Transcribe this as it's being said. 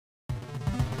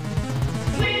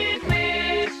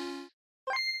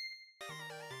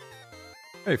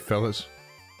Hey, fellas.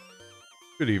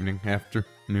 Good evening,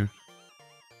 afternoon.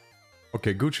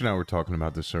 Okay, Gooch and I were talking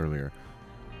about this earlier.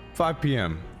 5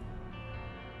 p.m.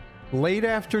 Late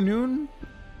afternoon?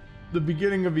 The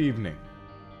beginning of evening.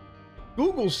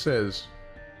 Google says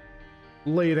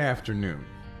late afternoon.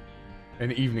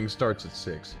 And evening starts at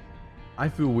 6. I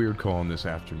feel weird calling this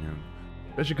afternoon.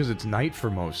 Especially because it's night for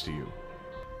most of you.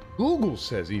 Google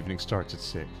says evening starts at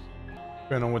 6.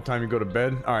 Depending on what time you go to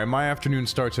bed. Alright, my afternoon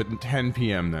starts at 10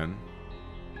 p.m. then.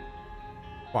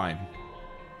 Fine.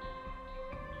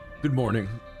 Good morning.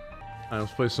 Alright,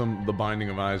 let's play some The Binding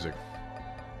of Isaac.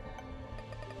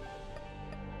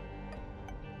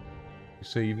 You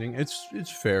say evening?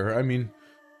 It's fair. I mean,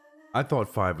 I thought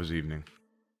 5 was evening.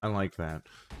 I like that.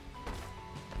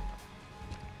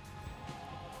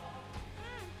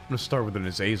 I'm gonna start with an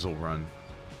Azazel run.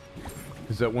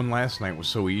 Because that one last night was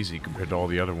so easy compared to all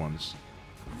the other ones.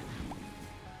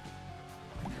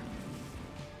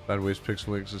 Sideways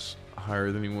Pixel X is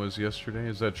higher than he was yesterday.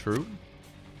 Is that true?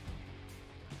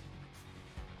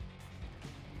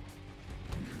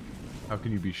 How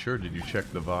can you be sure? Did you check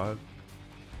the VOD?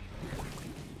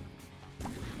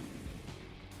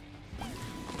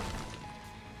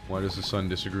 Why does the sun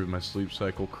disagree with my sleep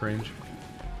cycle? Cringe.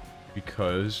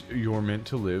 Because you're meant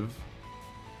to live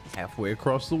halfway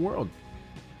across the world.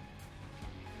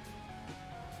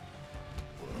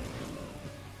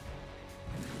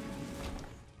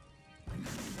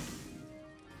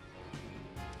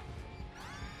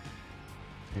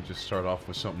 You just start off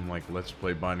with something like Let's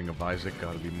Play Binding of Isaac.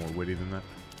 Gotta be more witty than that.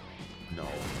 No.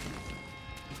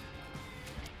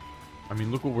 I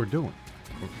mean, look what we're doing.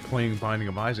 We're playing Binding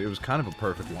of Isaac. It was kind of a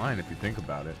perfect line if you think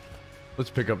about it. Let's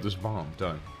pick up this bomb.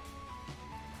 Done.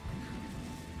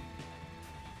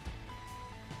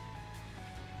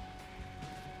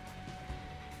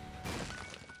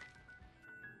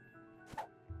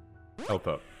 Health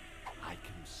up. I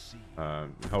can see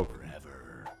health.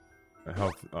 forever.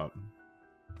 Health up.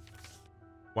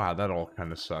 Wow, that all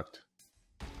kind of sucked.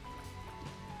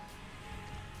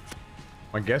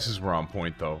 My guesses were on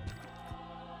point, though.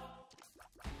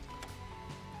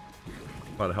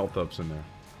 A lot of health ups in there.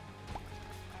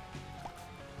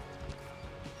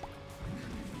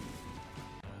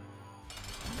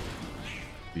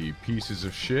 The pieces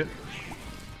of shit.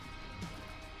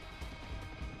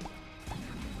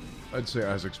 I'd say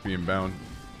Isaac's being bound,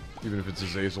 even if it's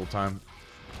Azazel time.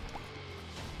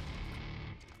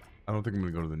 I don't think I'm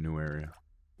gonna go to the new area.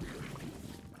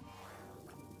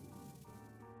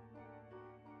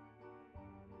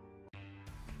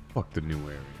 Fuck the new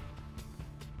area.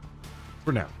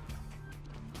 For now.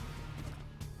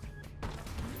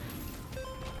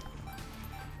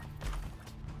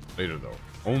 Later though.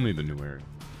 Only the new area.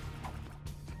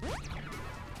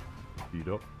 Speed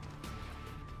up.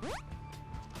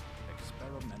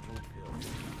 Experimental pills.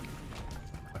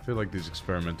 I feel like these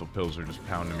experimental pills are just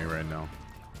pounding me right now.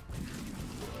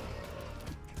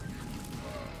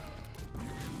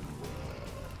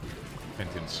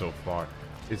 Hinted so far.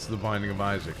 It's the Binding of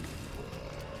Isaac.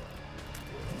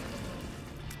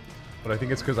 But I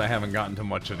think it's because I haven't gotten to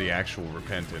much of the actual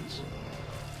repentance.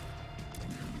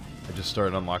 I just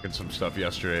started unlocking some stuff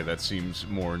yesterday that seems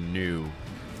more new.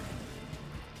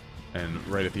 And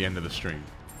right at the end of the stream.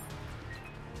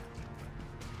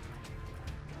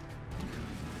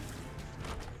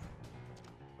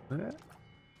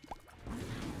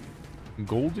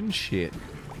 Golden shit.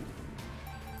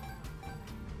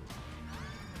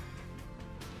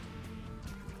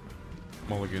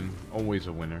 Mulligan, always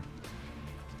a winner.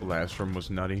 The last room was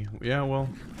nutty. Yeah, well,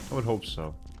 I would hope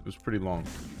so. It was pretty long.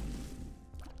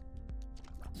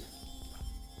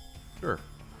 Sure.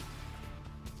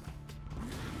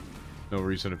 No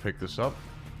reason to pick this up.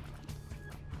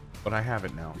 But I have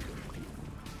it now.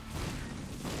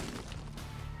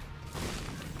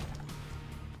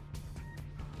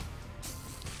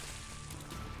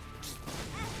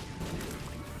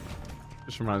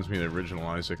 This reminds me of the original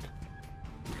Isaac.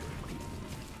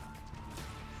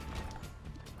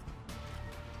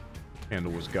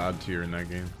 Candle was god tier in that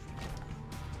game.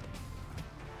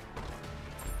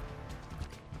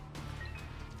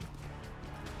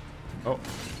 Oh.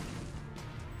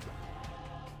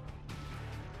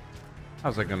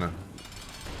 How's that gonna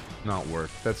not work?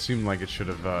 That seemed like it should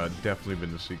have definitely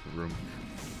been the secret room.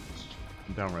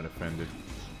 I'm downright offended.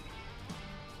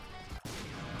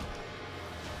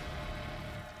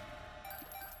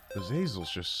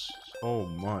 Azazel's just so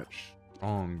much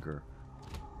stronger.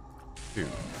 Dude.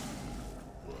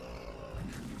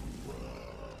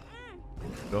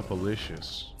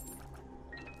 Delicious.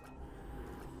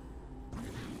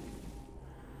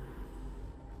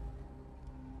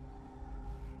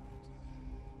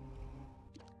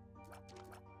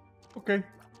 Okay.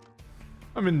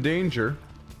 I'm in danger.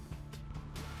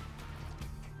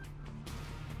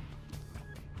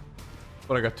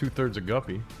 But I got 2/3 of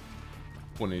Guppy.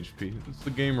 1 HP. It's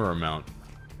the gamer amount.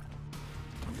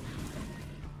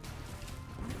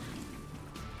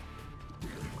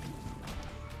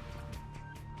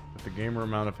 With the gamer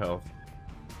amount of health.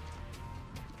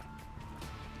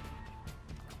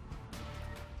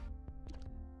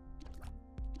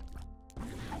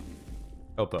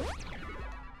 Health up.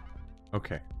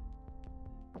 Okay.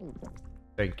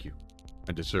 Thank you.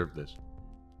 I deserve this.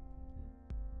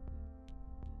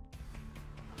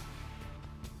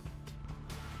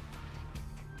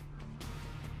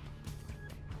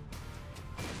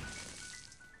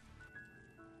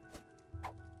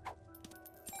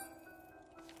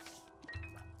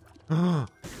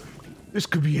 This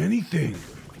could be anything.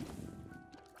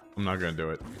 I'm not gonna do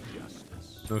it.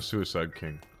 No Suicide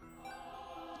King.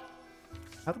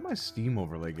 How did my Steam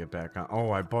overlay get back on?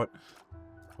 Oh, I bought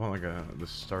like the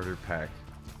starter pack.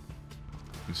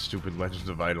 And stupid Legends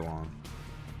of Eidolon.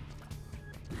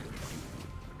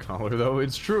 Collar though,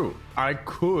 it's true. I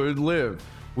could live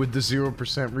with the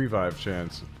 0% revive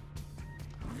chance.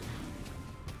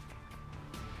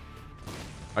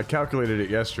 I calculated it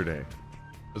yesterday.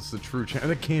 That's the true chance.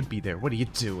 That can't be there. What are you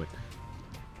doing?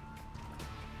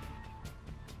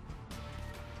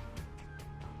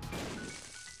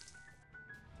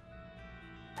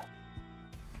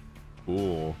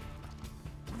 Cool.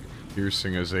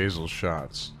 Piercing Azazel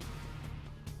shots.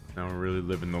 Now we're really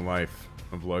living the life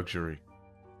of luxury.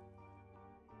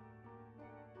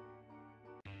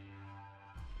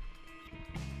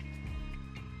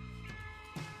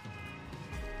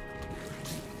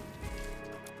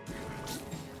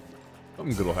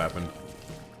 Something good will happen.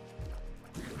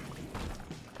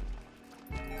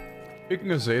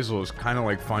 Picking Azazel is kind of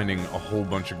like finding a whole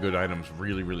bunch of good items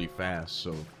really, really fast,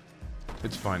 so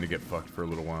it's fine to get fucked for a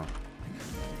little while.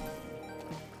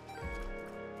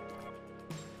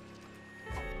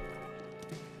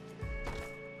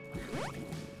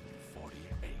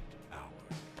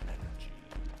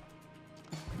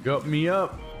 Gut me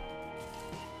up.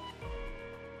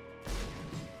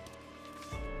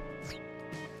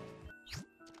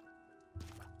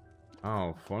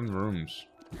 Oh, fun rooms.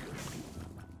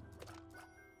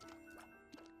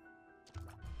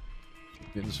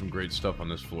 Getting some great stuff on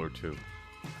this floor too.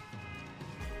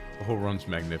 The whole run's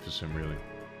magnificent, really.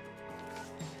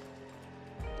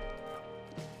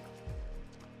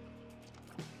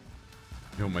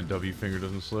 You hope my W finger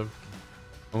doesn't slip.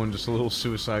 Oh, and just a little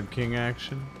Suicide King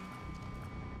action.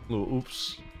 A little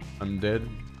oops, I'm dead.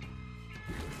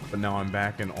 But now I'm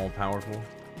back and all powerful.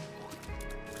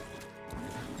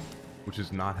 Which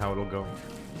is not how it'll go.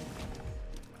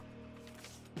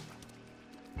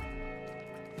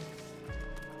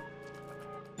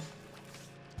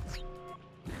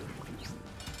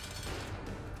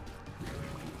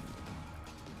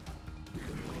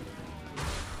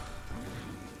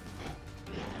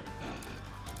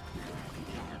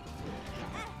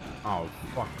 Oh,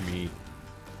 fuck me.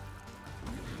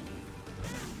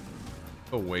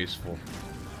 So wasteful.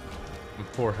 A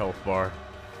poor health bar.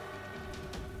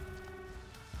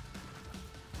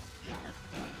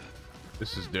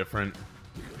 This is different.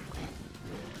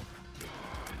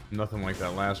 Nothing like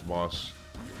that last boss.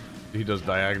 He does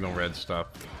diagonal red stuff.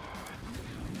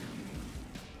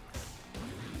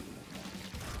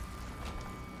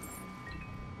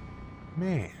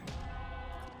 Man.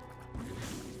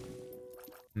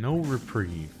 No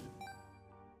reprieve.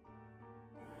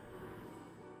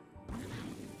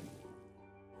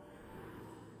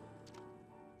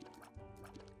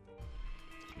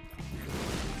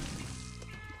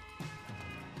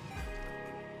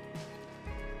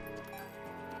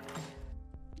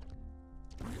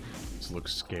 This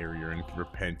looks scarier and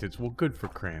repentance. Well, good for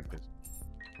Krampus.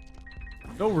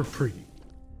 No reprieve.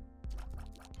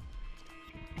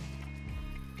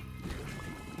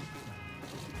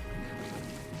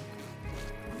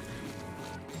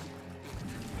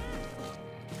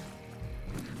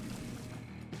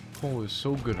 Pull is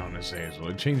so good on Azazel.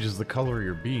 It changes the color of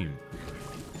your beam.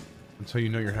 Until you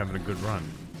know you're having a good run.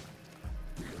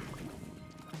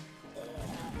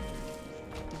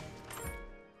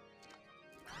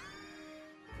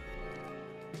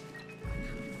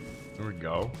 There we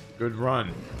go. Good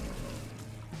run.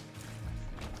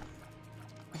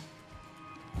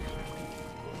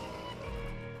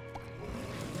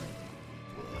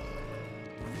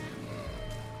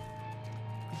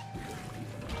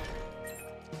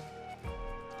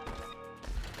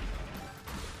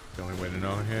 The only way to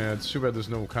know. Yeah, it's too bad there's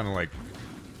no kind of like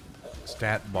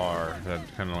stat bar that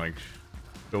kind of like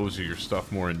shows you your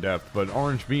stuff more in depth, but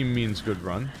orange beam means good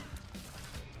run.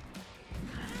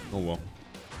 Oh well.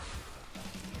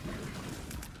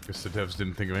 Guess the devs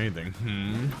didn't think of anything.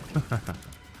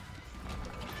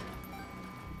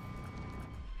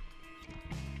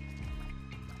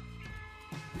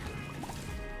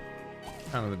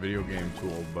 Kind of the video game too,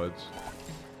 old buds.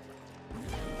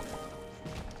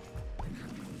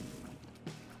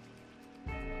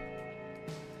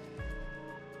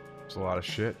 It's a lot of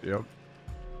shit, yep.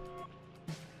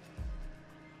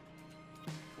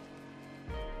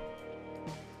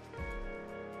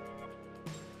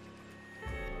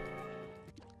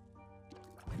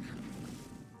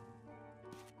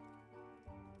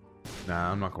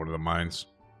 Nah, I'm not going to the mines.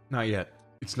 Not yet.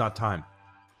 It's not time.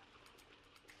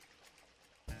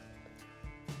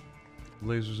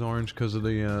 Laser's orange because of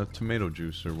the tomato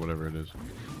juice or whatever it is.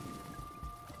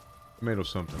 Tomato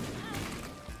something.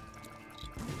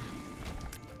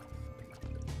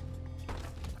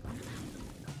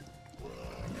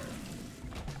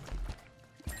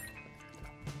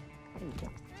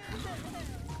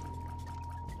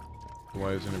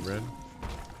 Why isn't it red?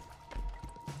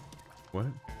 What?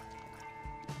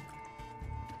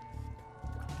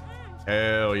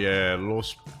 Hell yeah,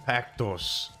 Los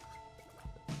Pactos.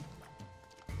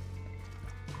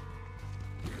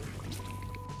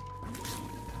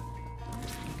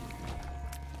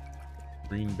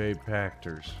 Green Bay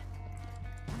Packers.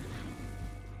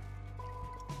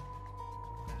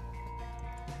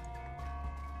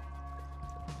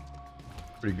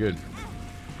 Pretty good.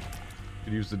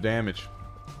 Could use the damage.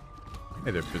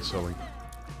 Hey there, Fit Sully.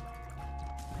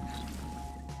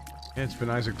 Yeah, it's been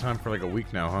Isaac time for like a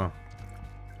week now, huh?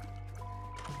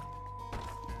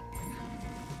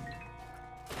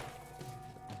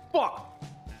 Fuck!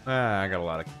 Ah, I got a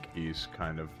lot of keys,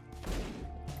 kind of.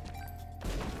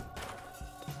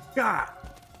 God!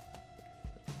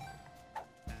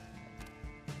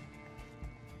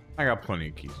 I got plenty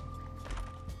of keys.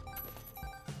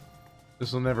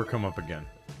 This will never come up again.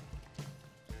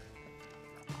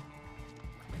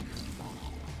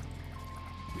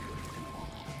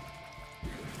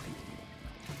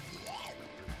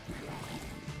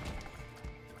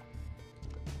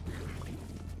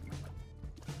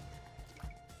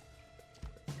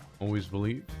 Always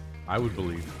believe. I would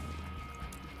believe.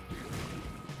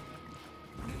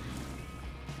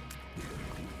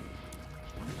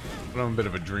 But I'm a bit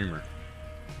of a dreamer.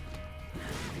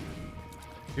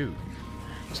 Dude,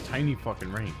 it's tiny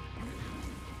fucking range.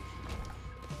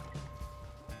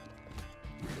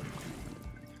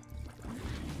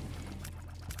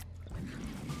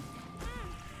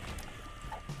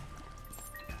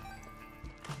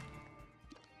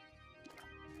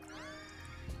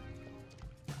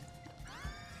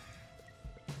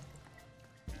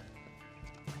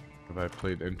 Have I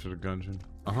played Enter the Gungeon?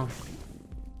 Uh-huh.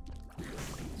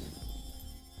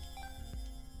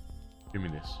 Give me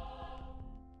this.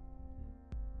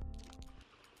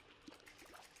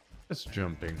 That's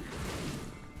jumping.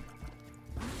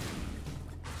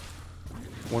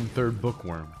 1/3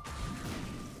 bookworm.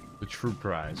 The true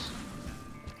prize.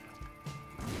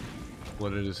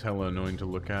 Flooded is hella annoying to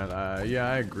look at. Yeah,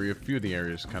 I agree. A few of the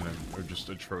areas kind of are just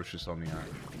atrocious on the eye.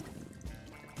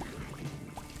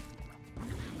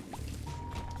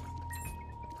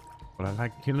 But I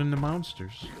like killing the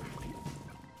monsters.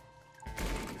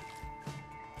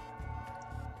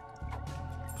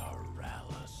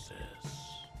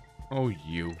 Oh,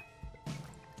 you.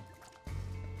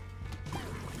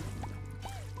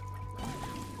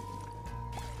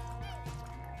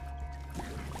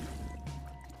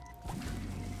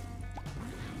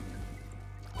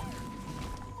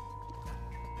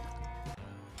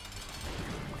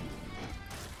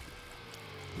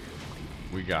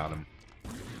 We got him.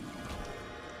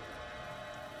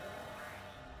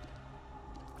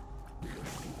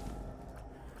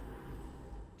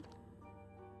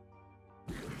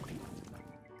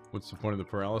 What's the point of the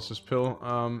paralysis pill?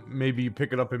 Maybe you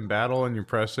pick it up in battle and you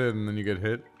press it and then you get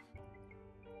hit.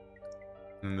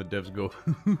 And the devs go,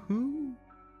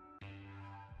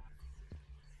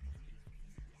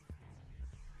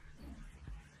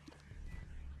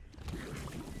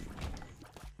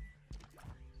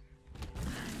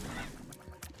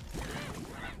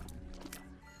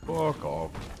 fuck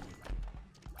off.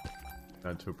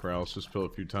 Got to a paralysis pill a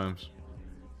few times.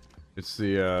 It's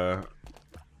the,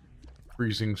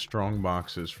 freezing strong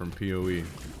boxes from PoE.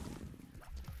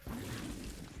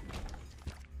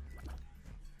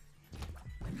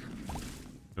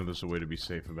 No, there's a way to be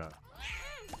safe about it.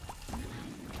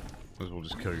 Might as well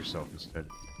just kill yourself instead.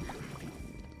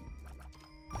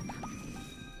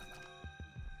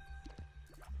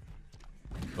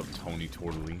 Love Tony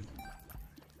Tortellini.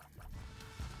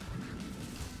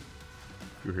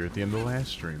 You were here at the end of the last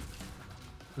stream.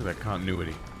 Look at that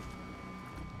continuity.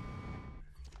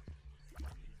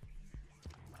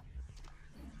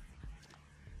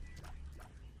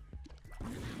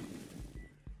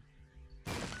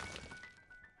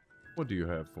 What do you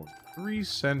have for me? 3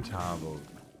 centavos.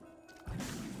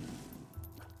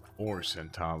 4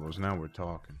 centavos. Now we're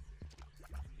talking.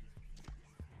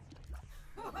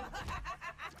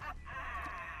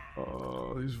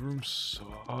 Oh, these rooms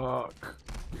suck.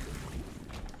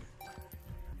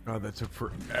 God, that took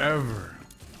forever.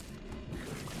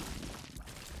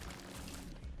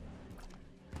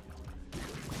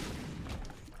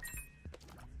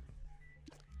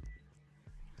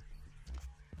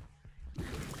 I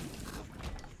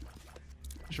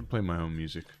should play my own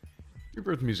music.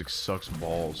 Rebirth music sucks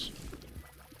balls.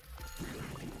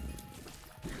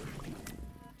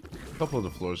 A couple of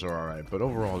the floors are alright, but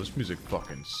overall, this music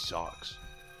fucking sucks.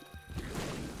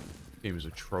 This game is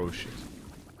atrocious.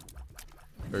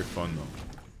 Very fun, though.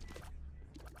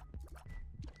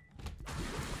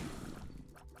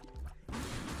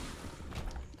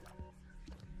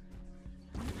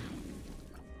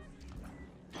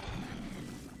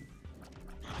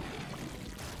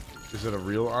 Is it a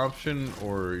real option,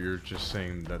 or you're just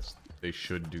saying that's they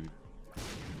should do?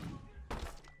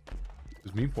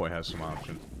 Because Meat Boy has some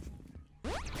options.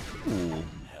 Ooh.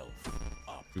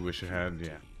 You wish it had?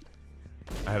 Yeah.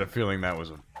 I had a feeling that was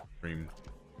a dream.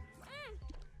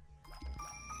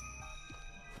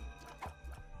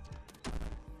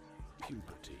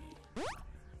 Puberty.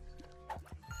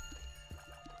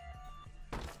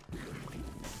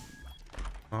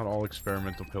 Not all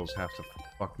experimental pills have to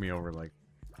fuck me over like.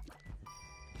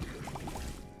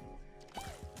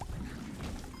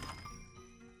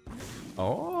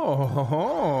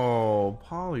 Oh,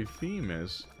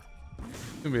 Polyphemus.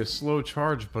 It's gonna be a slow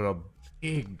charge, but a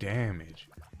big damage.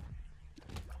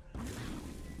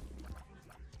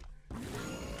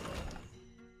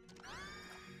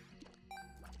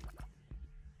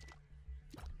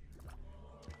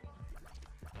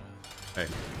 Hey.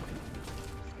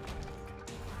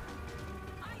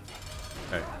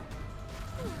 Hey.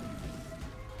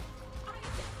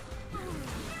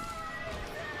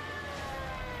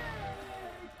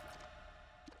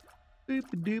 Boop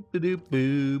doop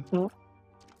doop boop.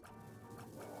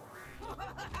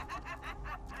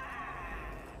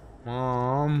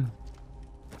 Mom.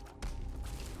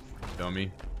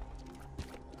 Dummy.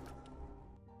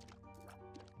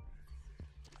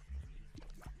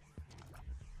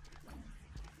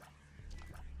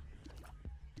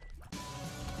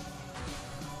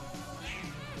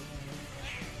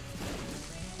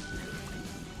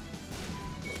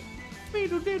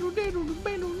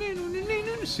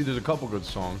 See, there's a couple good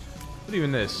songs, but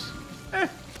even this. Eh.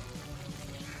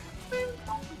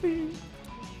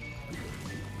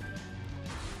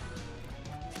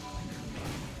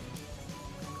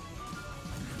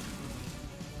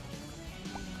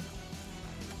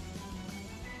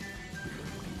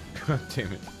 God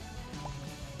damn it.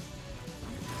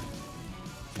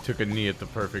 He took a knee at the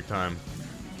perfect time.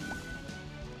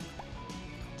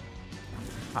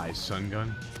 Hi, Sun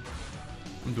Gun.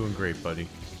 I'm doing great, buddy.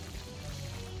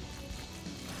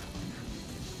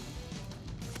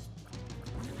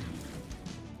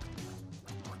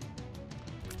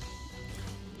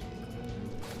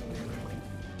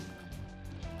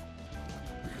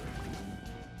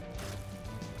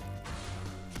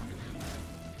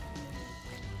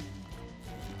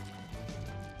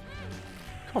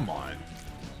 Come on.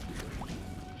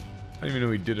 I didn't even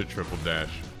know he did a triple dash.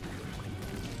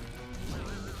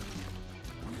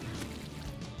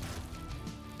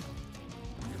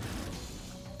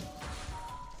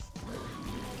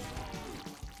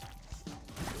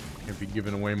 Can't be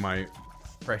giving away my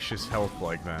precious health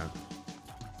like that.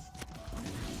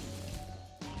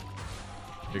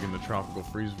 Digging the tropical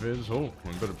freeze viz. Oh,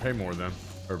 I better pay more then.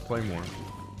 Or play more.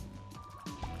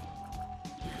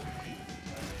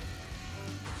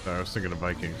 Sorry, I was thinking of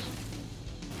Vikings.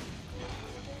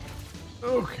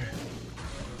 Okay.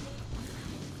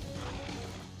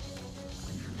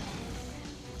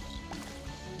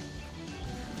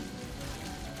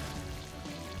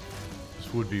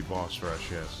 This would be boss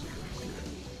rush, yes.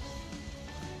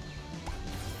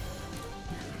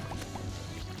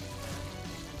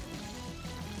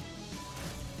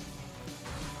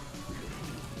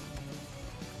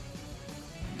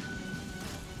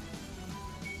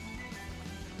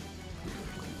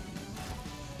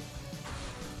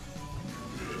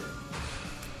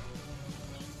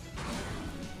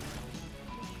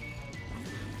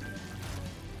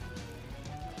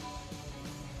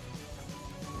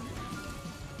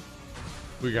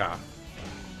 We got.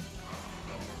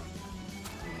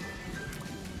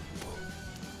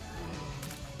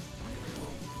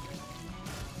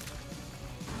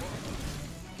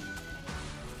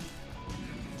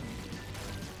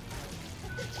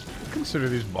 Consider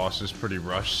these bosses pretty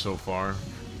rushed so far.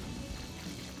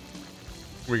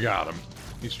 We got him.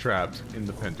 He's trapped in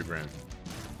the pentagram.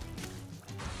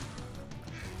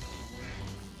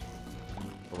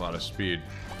 A lot of speed.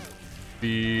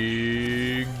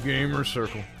 Big gamer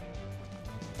circle.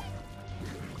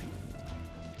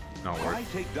 Not working. Why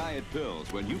take diet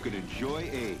pills when you can enjoy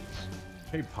AIDS?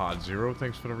 Hey Pod Zero,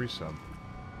 thanks for the resub.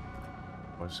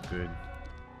 What's good?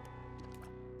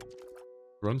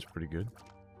 Run's pretty good.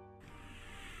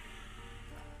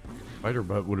 Spider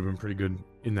butt would have been pretty good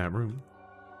in that room.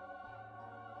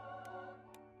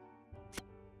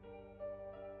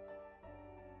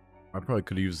 I probably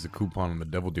could have used the coupon on the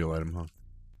devil deal item, huh?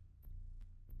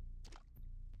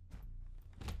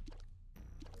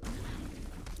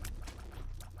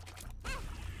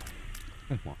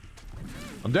 Come on.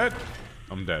 I'm dead!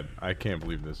 I'm dead. I can't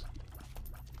believe this.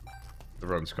 The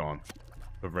run's gone.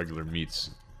 The regular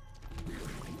meats.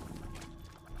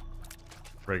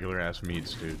 Regular ass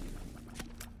meats, dude.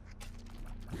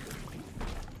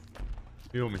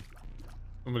 Heal me.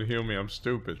 Somebody heal me, I'm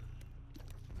stupid.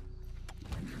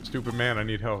 Stupid man, I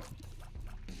need help.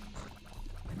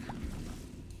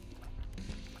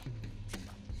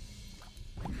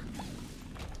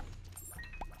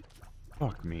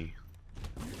 Fuck me.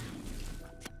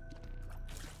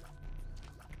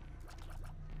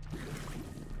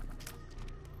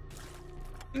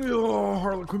 Oh,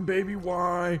 Harlequin baby,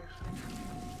 why?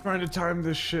 Trying to time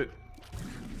this shit.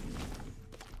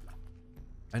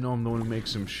 I know I'm the one who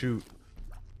makes him shoot.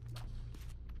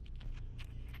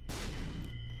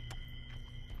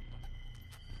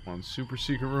 On super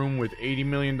secret room with $80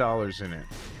 million in it.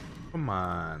 Come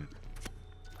on.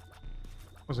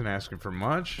 Wasn't asking for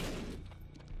much.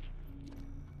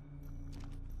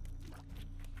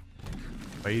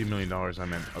 By $80 million, I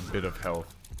meant a bit of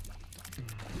health.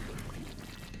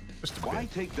 Just a Why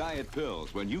bit. take diet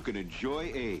pills when you can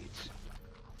enjoy AIDS?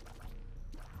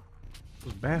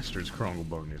 Those bastards,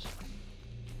 Krongelbonius.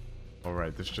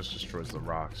 Alright, this just destroys the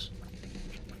rocks.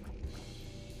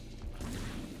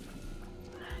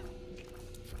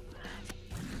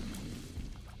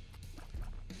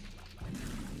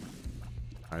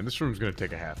 Alright, this room's gonna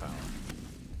take a half hour.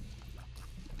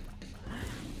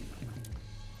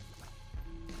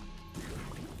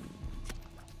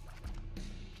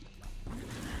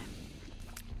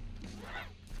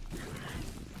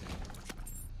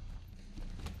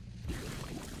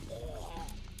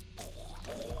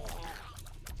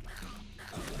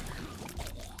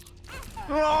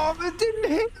 Oh, it didn't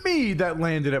hit me! That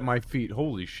landed at my feet.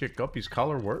 Holy shit, Guppy's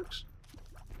collar works?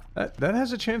 That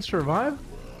has a chance to revive?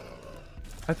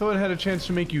 I thought it had a chance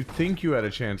to make you think you had a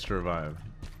chance to revive.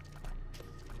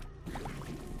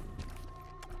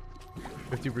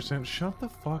 50%? Shut the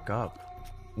fuck up.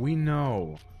 We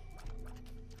know.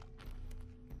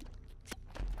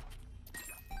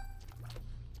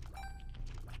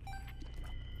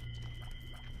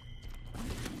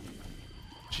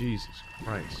 Jesus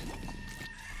Christ.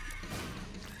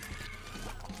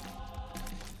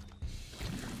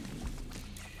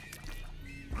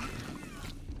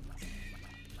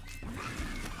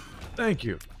 Thank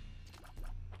you.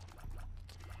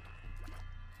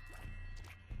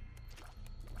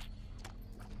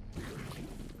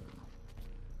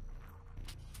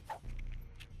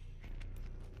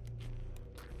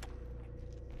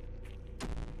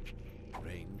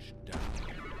 Range down.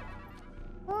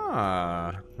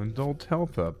 Ah, adult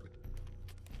health up.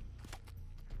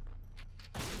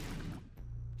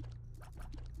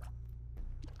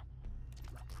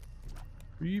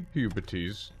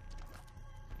 Pre-puberties.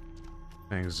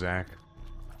 Thanks, Zach.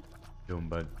 Doing,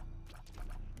 bud.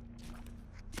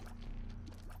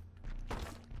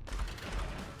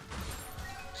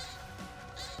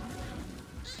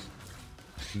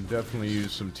 Can definitely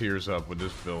use some tears up with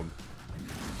this build.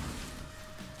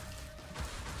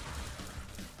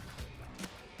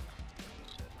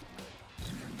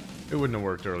 It wouldn't have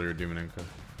worked earlier, Demonenko.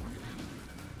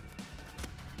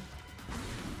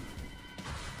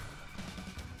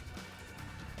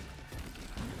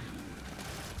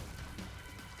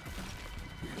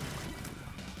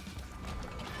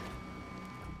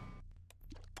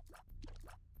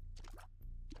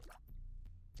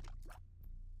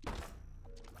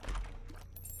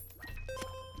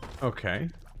 Okay.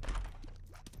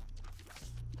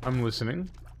 I'm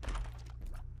listening.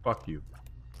 Fuck you.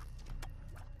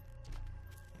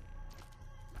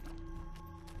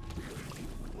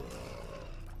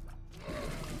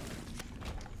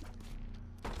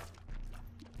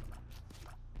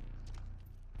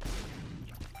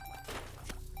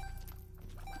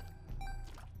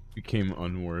 became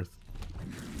unworth.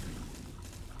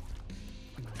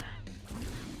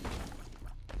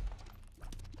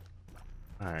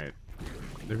 Alright.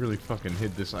 They really fucking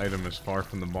hid this item as far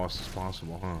from the boss as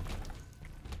possible, huh?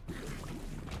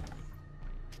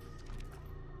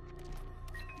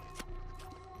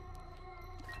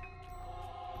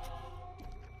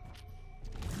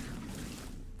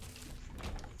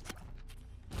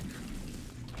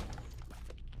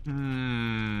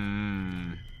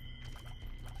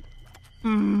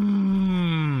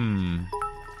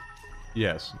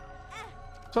 Yes.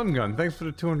 Sun Gun, thanks for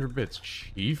the 200 bits,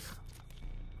 Chief.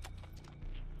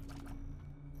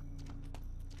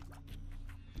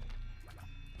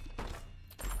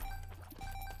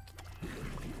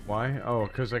 Why? Oh,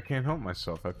 because I can't help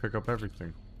myself. I pick up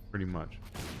everything, pretty much.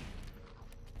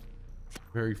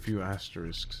 Very few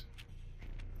asterisks.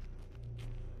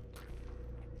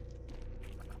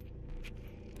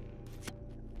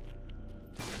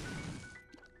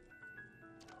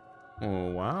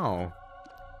 Oh, wow.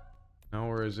 Now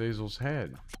we're Azazel's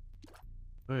head.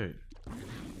 Wait.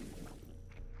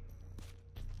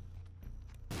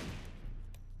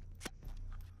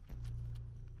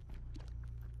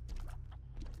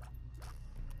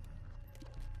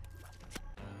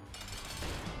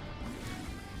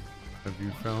 Have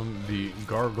you found the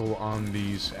gargle on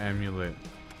these amulet?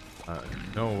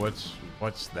 No,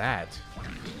 what's that?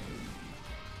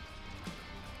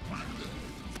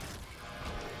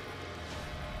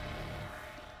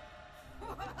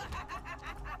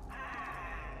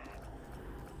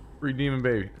 Free demon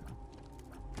baby.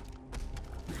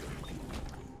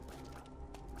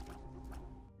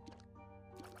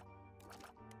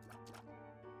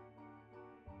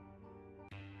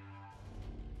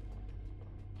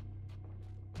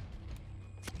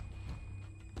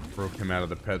 Broke him out of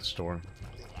the pet store.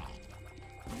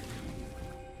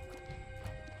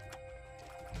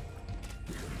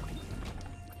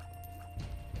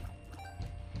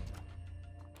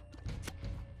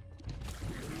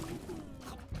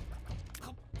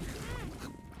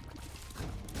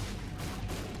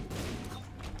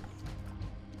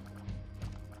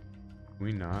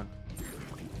 We not.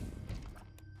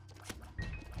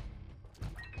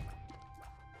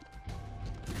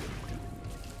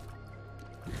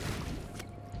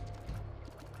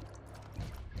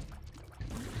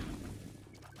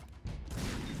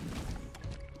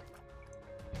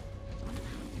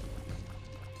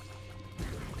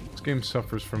 This game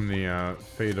suffers from the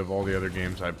fate of all the other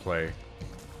games I play,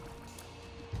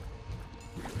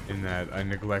 in that I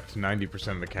neglect 90%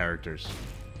 of the characters.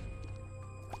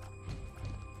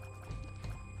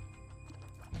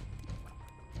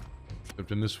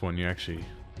 Except in this one, you actually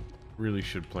really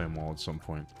should play them all at some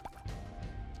point.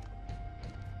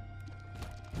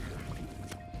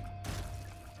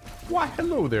 Why,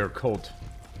 hello there, Colt.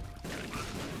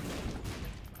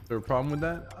 Is there a problem with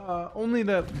that? Only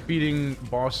that beating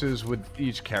bosses with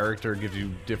each character gives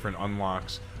you different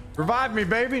unlocks. Revive me,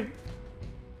 baby!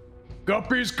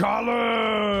 Guppy's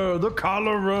collar! The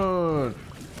collar run!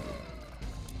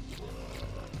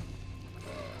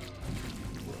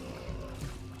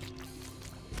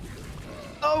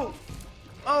 Oh!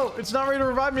 Oh, it's not ready to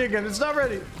revive me again. It's not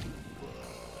ready.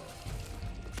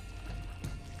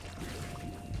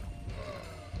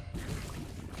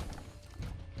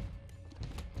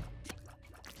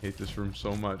 Hate this room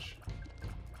so much.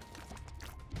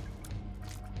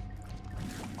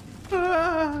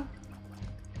 Ah!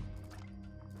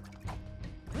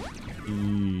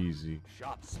 Easy.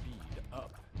 Shot speed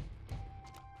up.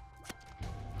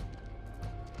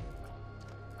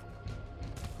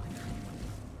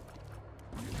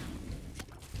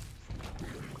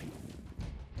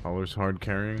 Collar's hard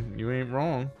carrying. You ain't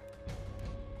wrong.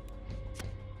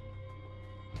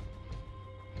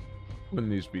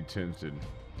 Wouldn't these be tinted?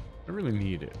 I really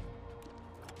need it.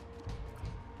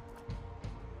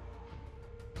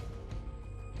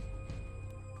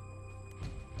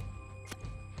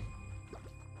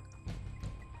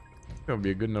 That would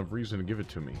be a good enough reason to give it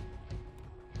to me.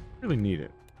 Really need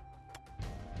it.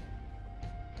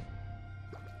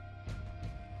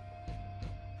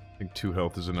 I think 2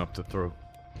 health is enough to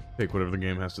take whatever the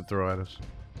game has to throw at us.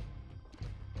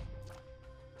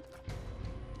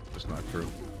 That's not true.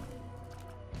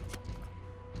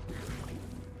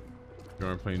 You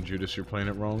aren't playing Judas, you're playing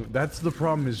it wrong. That's the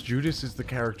problem, is Judas is the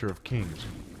character of Kings.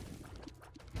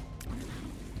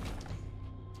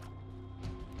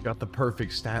 Got the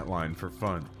perfect stat line for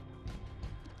fun.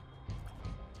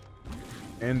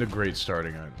 And a great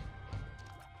starting item.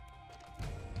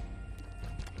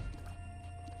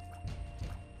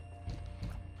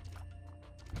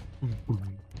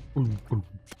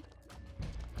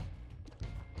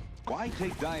 Why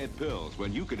take diet pills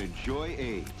when you can enjoy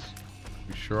AIDS?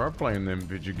 We sure are playing them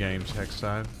video games,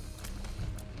 Hexside.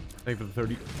 Thank you for the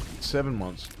 37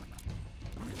 months.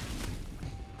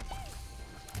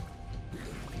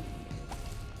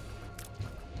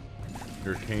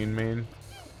 Your Cane main.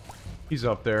 He's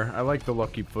up there. I like the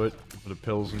Lucky Foot for the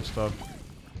pills and stuff.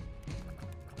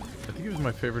 I think he was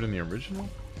my favorite in the original.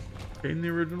 In the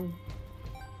original.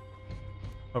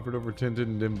 Covered over tinted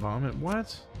and didn't vomit.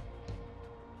 What?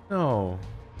 No.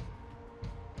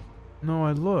 No,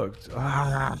 I looked.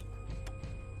 Ah.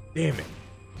 Damn it.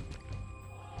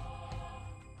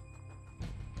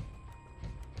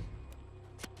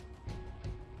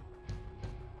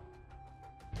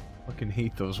 Fucking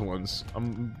hate those ones.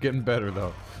 I'm getting better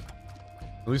though.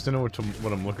 At least I know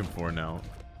what I'm looking for now.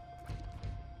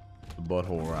 The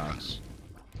butthole rocks.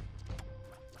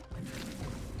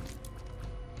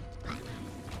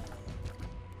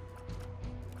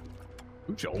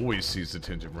 Gooch always sees the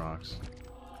tinted rocks.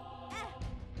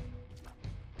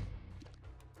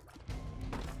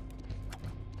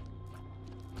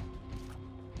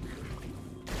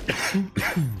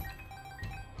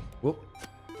 Whoop.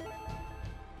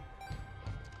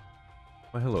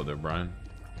 Well, hello there, Brian.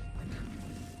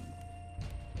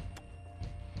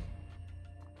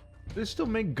 Do they still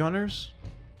make gunners?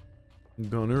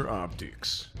 Gunner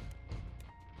optics.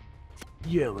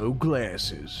 Yellow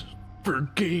glasses for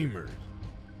gamers.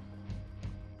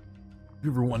 You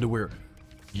ever wanted to wear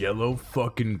yellow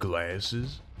fucking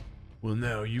glasses? Well,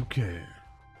 now you can.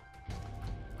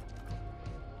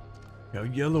 How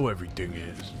yellow everything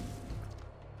is.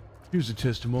 Here's a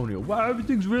testimonial. Wow,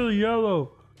 everything's really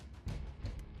yellow.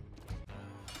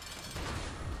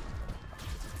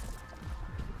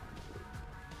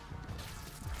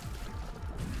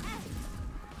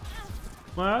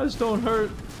 My eyes don't hurt,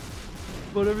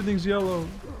 but everything's yellow.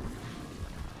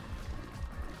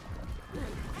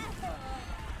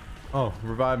 Oh,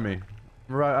 revive me.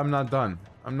 I'm not done.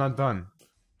 I'm not done.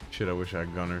 Shit, I wish I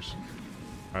had gunners.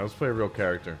 Alright, let's play a real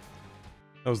character.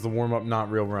 That was the warm-up,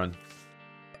 not real run.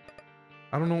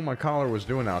 I don't know what my collar was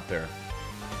doing out there.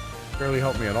 Barely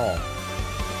helped me at all.